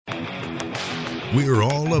We're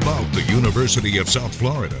all about the University of South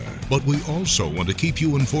Florida, but we also want to keep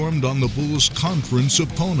you informed on the Bulls' conference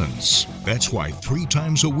opponents. That's why 3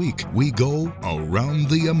 times a week we go Around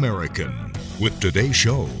the American. With today's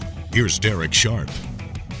show, here's Derek Sharp.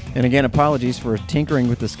 And again, apologies for tinkering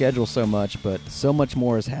with the schedule so much, but so much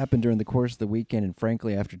more has happened during the course of the weekend, and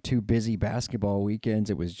frankly, after 2 busy basketball weekends,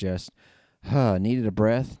 it was just, needed a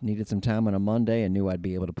breath, needed some time on a Monday, and knew I'd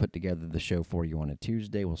be able to put together the show for you on a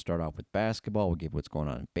Tuesday. We'll start off with basketball. We'll give what's going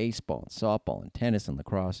on in baseball and softball and tennis and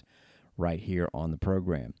lacrosse right here on the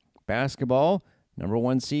program. Basketball, number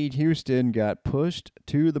 1 seed Houston got pushed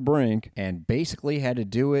to the brink and basically had to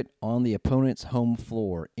do it on the opponent's home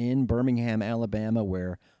floor in Birmingham, Alabama,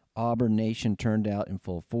 where Auburn Nation turned out in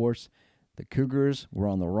full force. The Cougars were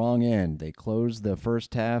on the wrong end. They closed the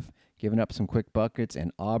first half, giving up some quick buckets,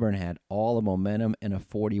 and Auburn had all the momentum in a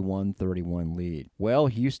 41-31 lead. Well,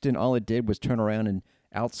 Houston, all it did was turn around and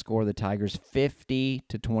outscore the Tigers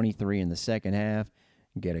 50-23 in the second half,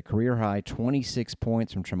 get a career-high 26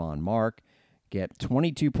 points from Tremont Mark, get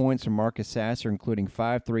 22 points from Marcus Sasser, including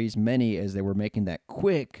 5 threes, many as they were making that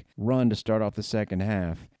quick run to start off the second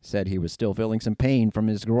half. Said he was still feeling some pain from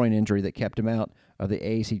his groin injury that kept him out of the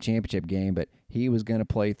AAC championship game, but he was going to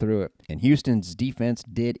play through it. And Houston's defense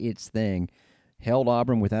did its thing, held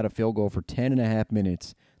Auburn without a field goal for 10 and a half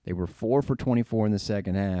minutes. They were 4 for 24 in the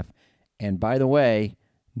second half. And by the way,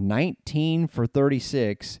 19 for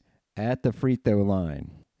 36 at the free throw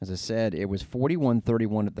line. As I said, it was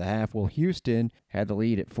 41-31 at the half. Well, Houston had the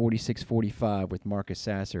lead at 46-45 with Marcus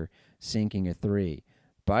Sasser sinking a 3.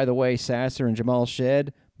 By the way, Sasser and Jamal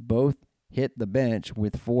Shed both hit the bench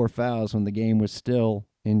with 4 fouls when the game was still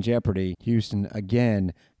in jeopardy. Houston,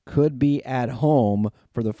 again, could be at home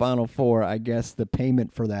for the Final Four. I guess the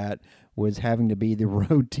payment for that was having to be the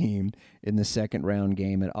road team in the second round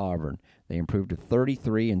game at Auburn. They improved to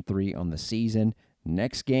 33-3 on the season.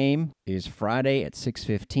 Next game is Friday at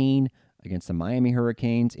 6:15 against the Miami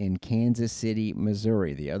Hurricanes in Kansas City,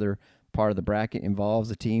 Missouri. The other part of the bracket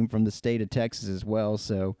involves a team from the state of Texas as well,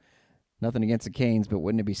 so nothing against the Canes, but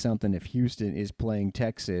wouldn't it be something if Houston is playing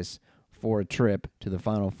Texas for a trip to the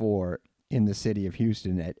Final Four in the city of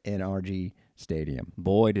Houston at NRG Stadium?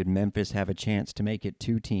 Boy, did Memphis have a chance to make it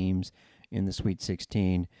 2 teams in the Sweet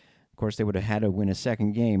 16. Of course, they would have had to win a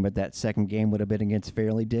second game, but that second game would have been against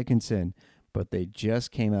Fairleigh Dickinson. But they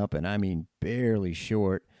just came up, and I mean barely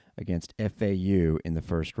short, against FAU in the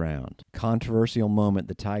first round. Controversial moment.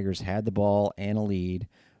 The Tigers had the ball and a lead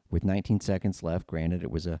with 19 seconds left. Granted,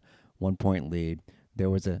 it was a 1-point lead. There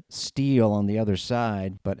was a steal on the other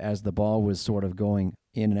side, but as the ball was sort of going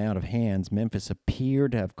in and out of hands, Memphis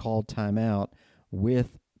appeared to have called timeout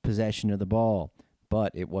with possession of the ball.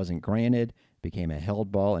 But it wasn't granted, became a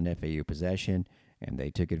held ball in FAU possession, and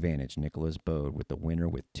they took advantage. Nicholas Bode with the winner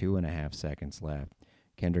with 2.5 seconds left.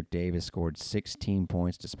 Kendrick Davis scored 16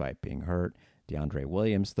 points despite being hurt. DeAndre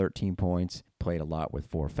Williams, 13 points, played a lot with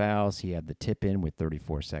 4 fouls. He had the tip-in with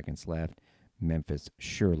 34 seconds left. Memphis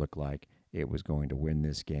sure looked like it was going to win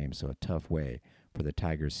this game, so a tough way for the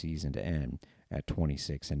Tigers' season to end at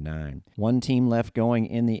 26-9. One team left going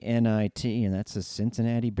in the NIT, and that's the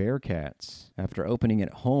Cincinnati Bearcats. After opening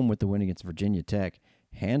at home with the win against Virginia Tech,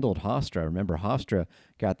 handled Hofstra. Remember, Hofstra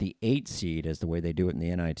got the 8th seed, as the way they do it in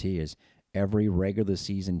the NIT is every regular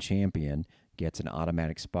season champion gets an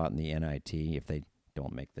automatic spot in the NIT if they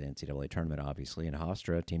don't make the NCAA tournament, obviously. And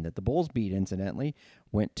Hofstra, a team that the Bulls beat, incidentally,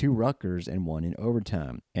 went to Rutgers and won in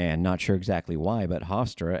overtime. And not sure exactly why, but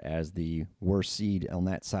Hofstra, as the worst seed on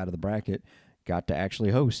that side of the bracket, got to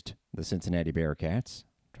actually host the Cincinnati Bearcats.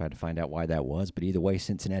 Tried to find out why that was, but either way,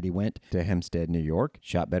 Cincinnati went to Hempstead, New York,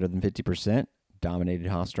 shot better than 50%, dominated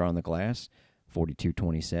Hofstra on the glass,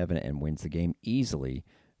 42-27, and wins the game easily,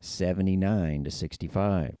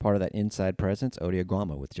 79-65. Part of that inside presence, Odi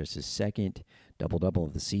Aguama with just his second double-double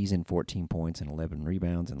of the season, 14 points and 11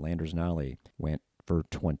 rebounds, and Landers Nolly went for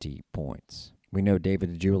 20 points. We know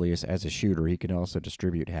David DeJulius as a shooter. He can also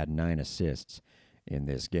distribute, had 9 assists in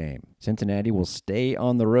this game. Cincinnati will stay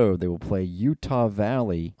on the road. They will play Utah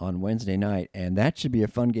Valley on Wednesday night, and that should be a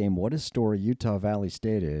fun game. What a story Utah Valley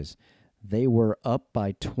State is. They were up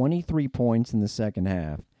by 23 points in the second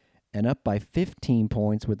half and up by 15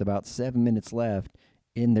 points with about 7 minutes left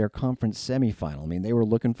in their conference semifinal. I mean, they were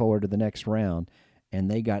looking forward to the next round, and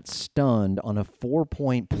they got stunned on a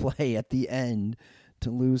 4-point play at the end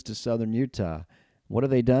to lose to Southern Utah. What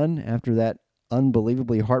have they done after that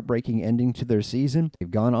unbelievably heartbreaking ending to their season?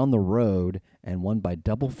 They've gone on the road and won by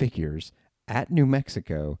double figures at New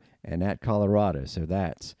Mexico and at Colorado. So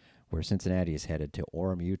that's where Cincinnati is headed, to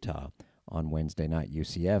Orem, Utah on Wednesday night.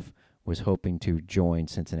 UCF was hoping to join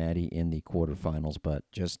Cincinnati in the quarterfinals, but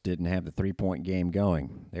just didn't have the three-point game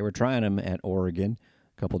going. They were trying them at Oregon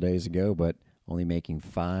a couple days ago, but only making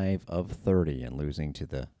 5 of 30 and losing to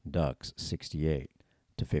the Ducks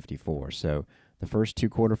 68-54. So the first 2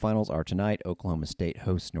 quarterfinals are tonight. Oklahoma State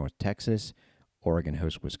hosts North Texas. Oregon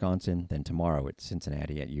hosts Wisconsin. Then tomorrow it's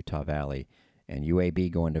Cincinnati at Utah Valley. And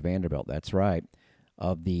UAB going to Vanderbilt. That's right.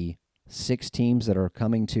 Of the 6 teams that are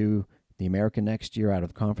coming to the American next year out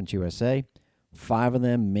of Conference USA, 5 of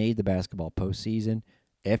them made the basketball postseason.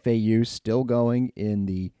 FAU still going in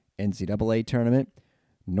the NCAA tournament.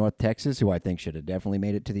 North Texas, who I think should have definitely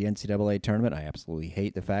made it to the NCAA tournament. I absolutely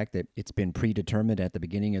hate the fact that it's been predetermined at the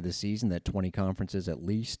beginning of the season that 20 conferences at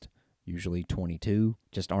least, usually 22,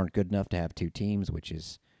 just aren't good enough to have 2 teams, which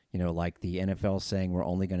is, like the NFL saying we're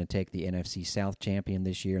only going to take the NFC South champion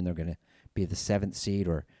this year and they're going to be the 7th seed,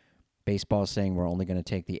 or baseball saying we're only going to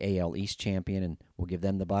take the AL East champion and we'll give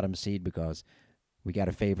them the bottom seed because we got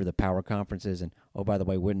to favor the power conferences. And, oh, by the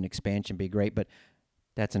way, wouldn't expansion be great? But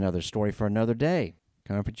that's another story for another day.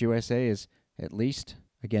 Conference USA is, at least,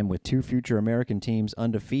 again, with 2 future American teams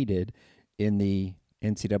undefeated in the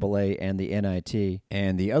NCAA and the NIT.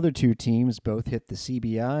 And the other 2 teams both hit the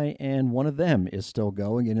CBI, and one of them is still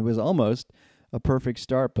going. And it was almost a perfect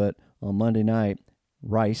start, but on Monday night,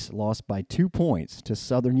 Rice lost by 2 points to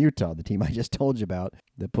Southern Utah, the team I just told you about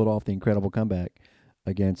that pulled off the incredible comeback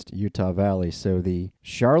against Utah Valley. So the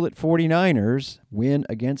Charlotte 49ers win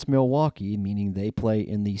against Milwaukee, meaning they play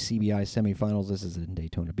in the CBI semifinals. This is in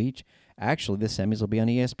Daytona Beach. Actually, the semis will be on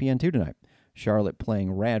ESPN2 tonight. Charlotte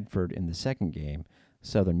playing Radford in the second game,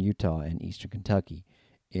 Southern Utah and Eastern Kentucky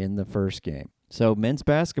in the first game. So men's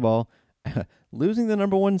basketball, losing the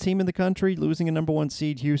number 1 team in the country, losing a number 1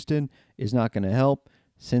 seed Houston is not going to help.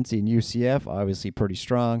 Cincy and UCF, obviously pretty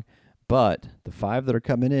strong, but the 5 that are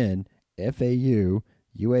coming in, FAU,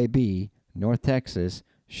 UAB, North Texas,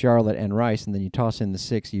 Charlotte, and Rice, and then you toss in the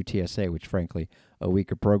 6 UTSA, which, frankly, a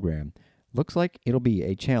weaker program. Looks like it'll be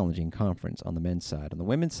a challenging conference on the men's side. On the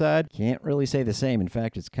women's side, can't really say the same. In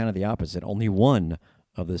fact, it's kind of the opposite. Only 1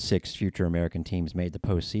 of the 6 future American teams made the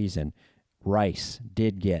postseason. Rice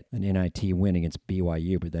did get an NIT win against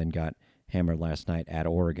BYU, but then got hammered last night at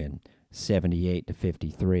Oregon,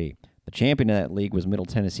 78-53. The champion of that league was Middle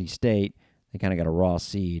Tennessee State. They kind of got a raw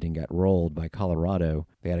seed and got rolled by Colorado.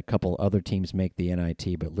 They had a couple other teams make the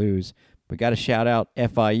NIT but lose. We got to shout out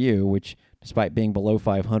FIU, which, despite being below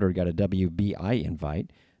 500, got a WBI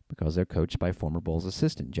invite because they're coached by former Bulls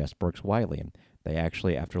assistant Jess Burks-Wiley. And they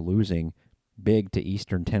actually, after losing big to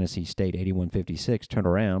Eastern Tennessee State 81-56, turned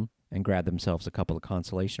around and grabbed themselves a couple of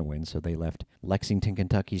consolation wins. So they left Lexington,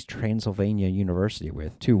 Kentucky's Transylvania University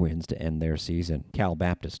with 2 wins to end their season. Cal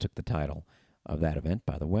Baptist took the title of that event,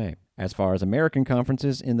 by the way. As far as American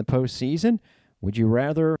conferences in the postseason, would you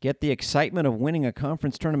rather get the excitement of winning a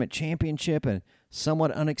conference tournament championship and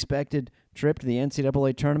somewhat unexpected trip to the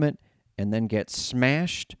NCAA tournament and then get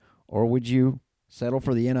smashed, or would you settle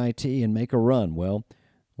for the NIT and make a run? Well,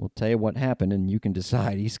 we'll tell you what happened, and you can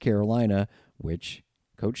decide. East Carolina, which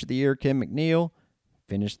Coach of the Year Kim McNeil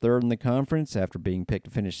finished 3rd in the conference after being picked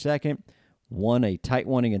to finish 2nd, won a tight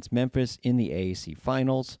one against Memphis in the AAC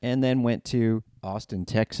Finals, and then went to Austin,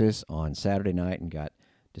 Texas on Saturday night and got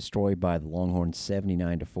destroyed by the Longhorns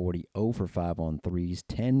 79-40, 0 for 5 on threes,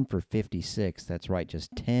 10 for 56. That's right,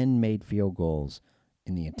 just 10 made field goals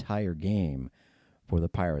in the entire game for the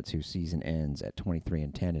Pirates, whose season ends at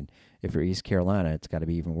 23-10. And if you're East Carolina, it's got to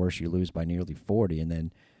be even worse. You lose by nearly 40, and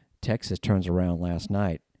then Texas turns around last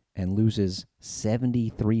night and loses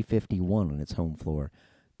 73-51 on its home floor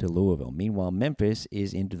to Louisville. Meanwhile, Memphis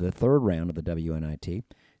is into the 3rd round of the WNIT.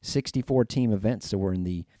 64-team event, so we're in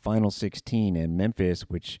the final 16, and Memphis,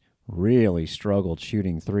 which really struggled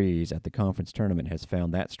shooting threes at the conference tournament, has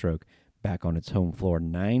found that stroke back on its home floor.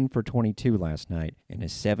 9 for 22 last night in a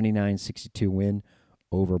 79-62 win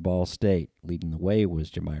over Ball State. Leading the way was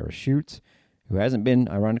Jamira Schutz, who hasn't been,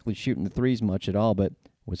 ironically, shooting the threes much at all, but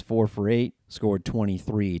was 4 for 8, scored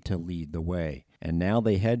 23 to lead the way. And now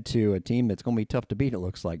they head to a team that's going to be tough to beat, it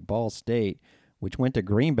looks like, Ball State, which went to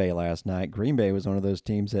Green Bay last night. Green Bay was one of those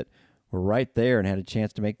teams that were right there and had a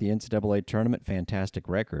chance to make the NCAA tournament. Fantastic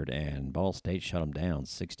record, and Ball State shut them down,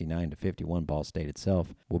 69-51. Ball State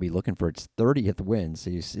itself will be looking for its 30th win. So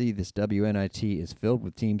you see this WNIT is filled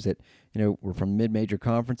with teams that, were from mid-major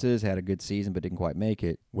conferences, had a good season but didn't quite make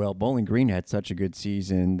it. Well, Bowling Green had such a good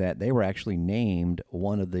season that they were actually named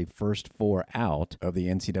one of the first 4 out of the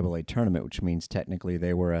NCAA tournament, which means technically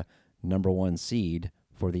they were a number 1 seed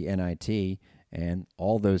for the NIT. And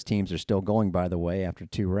all those teams are still going, by the way, after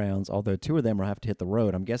 2 rounds, although 2 of them will have to hit the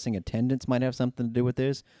road. I'm guessing attendance might have something to do with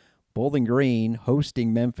this, Bowling Green,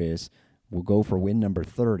 hosting Memphis, will go for win number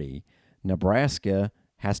 30. Nebraska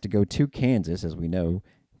has to go to Kansas, as we know.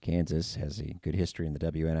 Kansas has a good history in the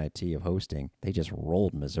WNIT of hosting. They just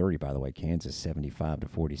rolled Missouri, by the way, Kansas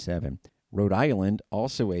 75-47. Rhode Island,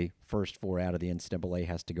 also a first four out of the NCAA,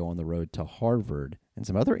 has to go on the road to Harvard. And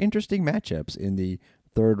some other interesting matchups in the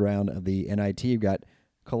third round of the NIT. You've got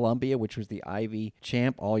Columbia, which was the Ivy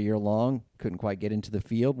champ all year long, couldn't quite get into the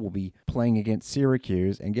field, will be playing against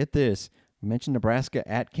Syracuse. And get this, we mentioned Nebraska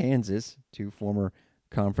at Kansas, two former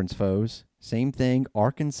conference foes. Same thing,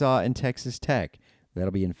 Arkansas and Texas Tech.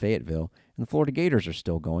 That'll be in Fayetteville. And the Florida Gators are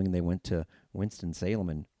still going. They went to Winston-Salem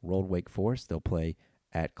and rolled Wake Forest. They'll play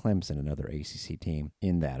at Clemson, another ACC team,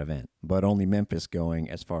 in that event. But only Memphis going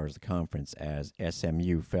as far as the conference, as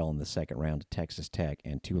SMU fell in the second round to Texas Tech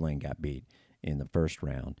and Tulane got beat in the first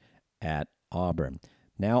round at Auburn.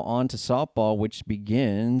 Now on to softball, which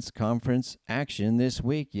begins conference action this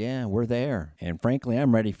week. Yeah, we're there. And frankly,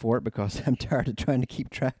 I'm ready for it because I'm tired of trying to keep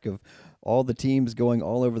track of all the teams going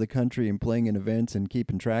all over the country and playing in events and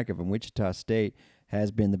keeping track of them. Wichita State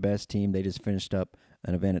has been the best team. They just finished up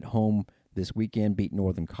an event at home this weekend, beat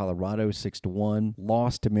Northern Colorado 6-1,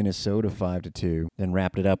 lost to Minnesota 5-2, then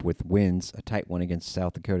wrapped it up with wins, a tight one against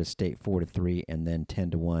South Dakota State 4-3, and then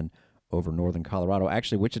 10-1 over Northern Colorado.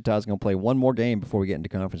 Actually, Wichita's going to play one more game before we get into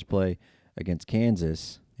conference play against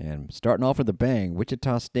Kansas. And starting off with a bang,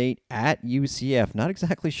 Wichita State at UCF. Not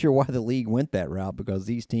exactly sure why the league went that route, because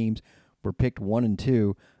these teams were picked 1 and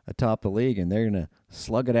 2 atop the league, and they're going to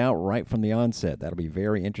slug it out right from the onset. That'll be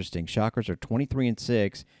very interesting. Shockers are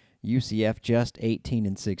 23-6, UCF just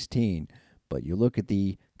 18-16. But you look at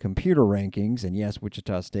the computer rankings, and yes,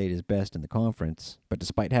 Wichita State is best in the conference, but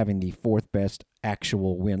despite having the fourth best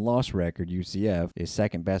actual win-loss record, UCF is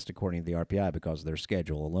second best according to the RPI because of their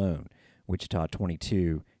schedule alone. Wichita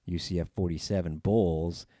 22, UCF 47.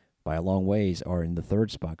 Bulls, by a long ways, are in the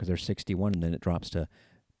third spot because they're 61, and then it drops to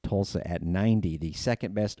Tulsa at 90. The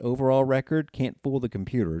second best overall record, can't fool the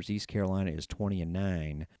computers. East Carolina is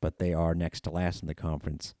 20-9, but they are next to last in the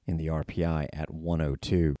conference in the RPI at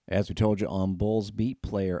 102. As we told you on Bulls Beat,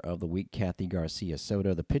 player of the week, Kathy Garcia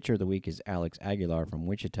Soto. The pitcher of the week is Alex Aguilar from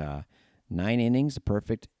Wichita. 9 innings, a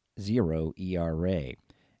perfect 0 ERA.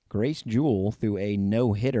 Grace Jewell threw a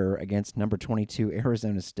no-hitter against number 22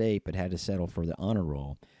 Arizona State, but had to settle for the honor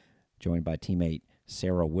roll, joined by teammate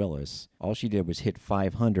Sarah Willis. All she did was hit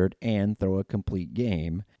 .500 and throw a complete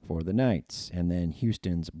game for the Knights. And then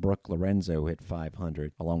Houston's Brooke Lorenzo hit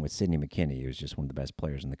 .500, along with Sidney McKinney, who's just one of the best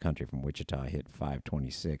players in the country from Wichita, hit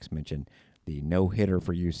 .526. Mentioned the no-hitter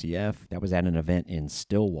for UCF. That was at an event in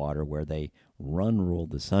Stillwater where they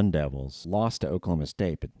run-ruled the Sun Devils. Lost to Oklahoma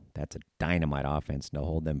State, but that's a dynamite offense. To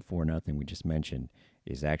hold them 4-0, we just mentioned,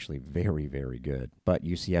 is actually very, very good. But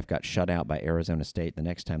UCF got shut out by Arizona State the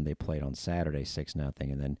next time they played on Saturday, 6-0,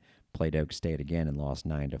 and then played Oak State again and lost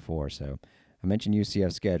 9-4. So I mentioned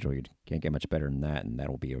UCF's schedule. You can't get much better than that, and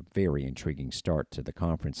that'll be a very intriguing start to the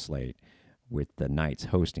conference slate with the Knights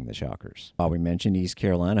hosting the Shockers. While we mentioned East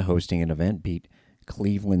Carolina hosting an event, beat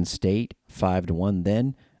Cleveland State 5-1,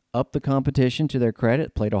 then upped the competition to their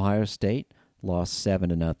credit, played Ohio State, lost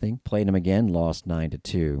 7-0. Played them again, lost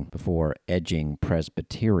 9-2 before edging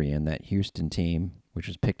Presbyterian, that Houston team, which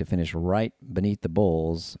was picked to finish right beneath the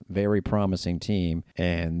Bulls. Very promising team,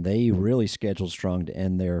 and they really scheduled strong to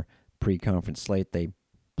end their pre-conference slate. They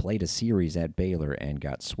played a series at Baylor and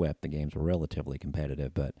got swept. The games were relatively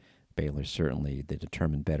competitive, but Baylor's certainly the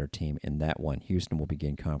determined better team in that one. Houston will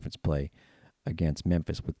begin conference play against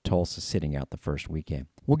Memphis, with Tulsa sitting out the first weekend.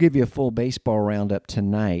 We'll give you a full baseball roundup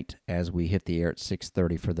tonight as we hit the air at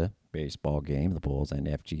 6:30 for the baseball game, the Bulls and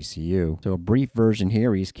FGCU. So a brief version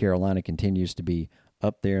here. East Carolina continues to be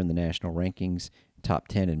up there in the national rankings, top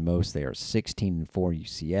 10 in most. They are 16-4.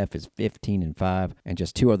 UCF is 15-5, and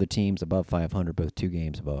just two other teams above 500, both 2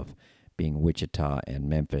 games above, being Wichita and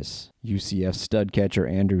Memphis. UCF stud catcher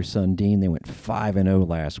Andrew Sundin, they went 5-0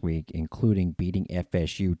 last week, including beating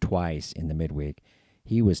FSU twice in the midweek.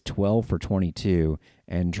 He was 12 for 22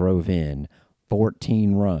 and drove in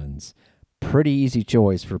 14 runs. Pretty easy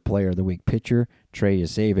choice for player of the week. Pitcher Trey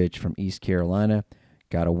Yasevich from East Carolina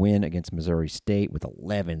got a win against Missouri State with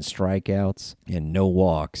 11 strikeouts and no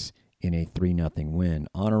walks in a 3-0 win.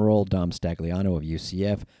 Honor roll, Dom Stagliano of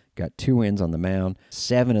UCF got 2 wins on the mound,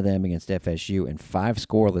 7 of them against FSU, and 5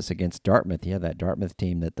 scoreless against Dartmouth. Yeah, that Dartmouth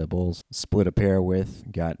team that the Bulls split a pair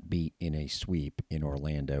with got beat in a sweep in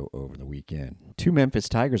Orlando over the weekend. 2 Memphis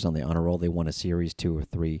Tigers on the honor roll. They won a series 2 of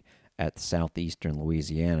 3 at Southeastern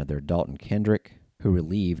Louisiana. They're Dalton Kendrick, who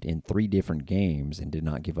relieved in 3 different games and did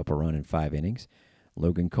not give up a run in 5 innings.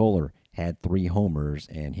 Logan Kohler had 3 homers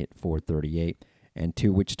and hit .438. and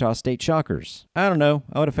 2 Wichita State Shockers. I don't know.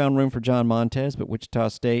 I would have found room for John Montez, but Wichita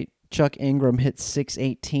State. Chuck Ingram hit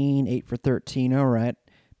 .618, 8 for 13. All right.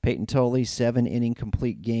 Peyton Tolley, 7-inning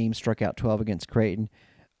complete game, struck out 12 against Creighton.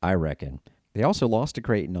 I reckon. They also lost to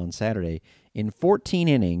Creighton on Saturday in 14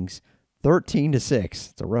 innings,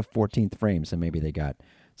 13-6. It's a rough 14th frame, so maybe they got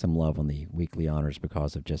some love on the weekly honors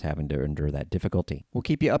because of just having to endure that difficulty. We'll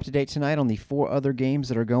keep you up to date tonight on the 4 other games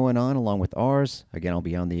that are going on along with ours. Again, I'll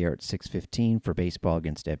be on the air at 6:15 for baseball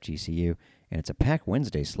against FGCU, and it's a packed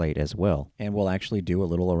Wednesday slate as well. And we'll actually do a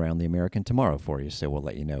little Around the American tomorrow for you, so we'll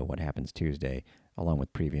let you know what happens Tuesday along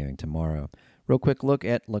with previewing tomorrow. Real quick look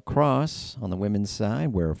at lacrosse on the women's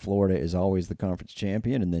side, where Florida is always the conference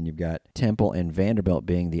champion, and then you've got Temple and Vanderbilt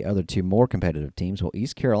being the other 2 more competitive teams. Well,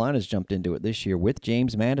 East Carolina's jumped into it this year with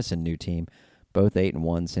James Madison, new team, both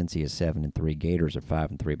 8-1. Cincy is 7-3. Gators are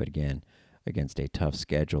 5-3, but again, against a tough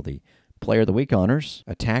schedule. The Player of the Week honors,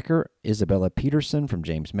 attacker Isabella Peterson from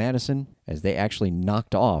James Madison, as they actually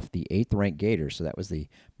knocked off the 8th-ranked Gators, so that was the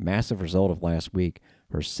massive result of last week,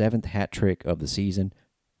 her 7th hat trick of the season.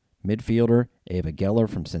 Midfielder Ava Geller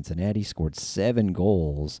from Cincinnati scored 7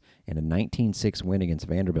 goals in a 19-6 win against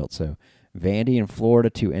Vanderbilt. So Vandy and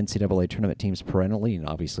Florida, 2 NCAA tournament teams perennially, and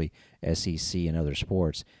obviously SEC and other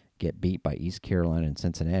sports, get beat by East Carolina and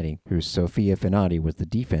Cincinnati, whose Sophia Finati was the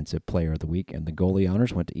defensive player of the week, and the goalie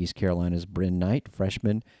honors went to East Carolina's Bryn Knight,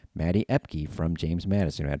 freshman Maddie Epke from James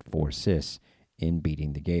Madison, who had 4 assists in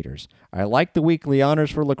beating the Gators. I like the weekly honors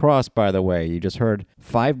for lacrosse, by the way. You just heard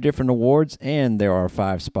 5 different awards, and there are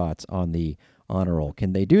 5 spots on the honor roll.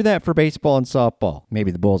 Can they do that for baseball and softball? Maybe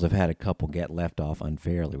the Bulls have had a couple get left off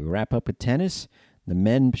unfairly. We wrap up with tennis. The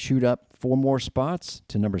men shoot up 4 more spots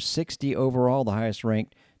to number 60 overall. The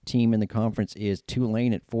highest-ranked team in the conference is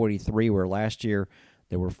Tulane at 43, where last year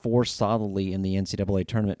there were 4 solidly in the NCAA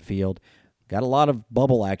tournament field. Got a lot of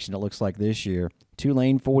bubble action, it looks like, this year.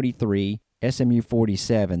 Tulane 43, SMU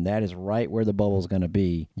 47, that is right where the bubble's going to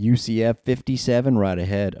be. UCF 57, right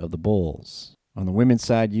ahead of the Bulls. On the women's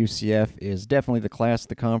side, UCF is definitely the class of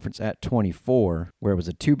the conference at 24, where it was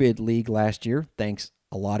a 2-bid league last year, thanks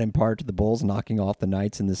a lot in part to the Bulls knocking off the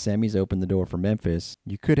Knights in the semis, opened the door for Memphis.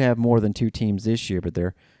 You could have more than 2 teams this year, but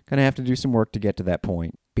they're going to have to do some work to get to that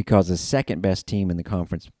point, because the second best team in the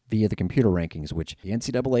conference via the computer rankings, which the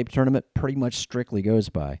NCAA tournament pretty much strictly goes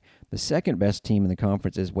by, the second best team in the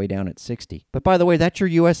conference is way down at 60. But by the way, that's your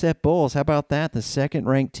USF Bulls. How about that? The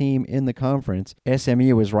second-ranked team in the conference.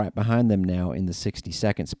 SMU is right behind them now in the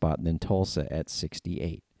 62nd spot, and then Tulsa at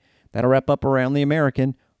 68. That'll wrap up Around the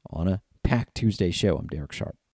American on a packed Tuesday show. I'm Derek Sharp.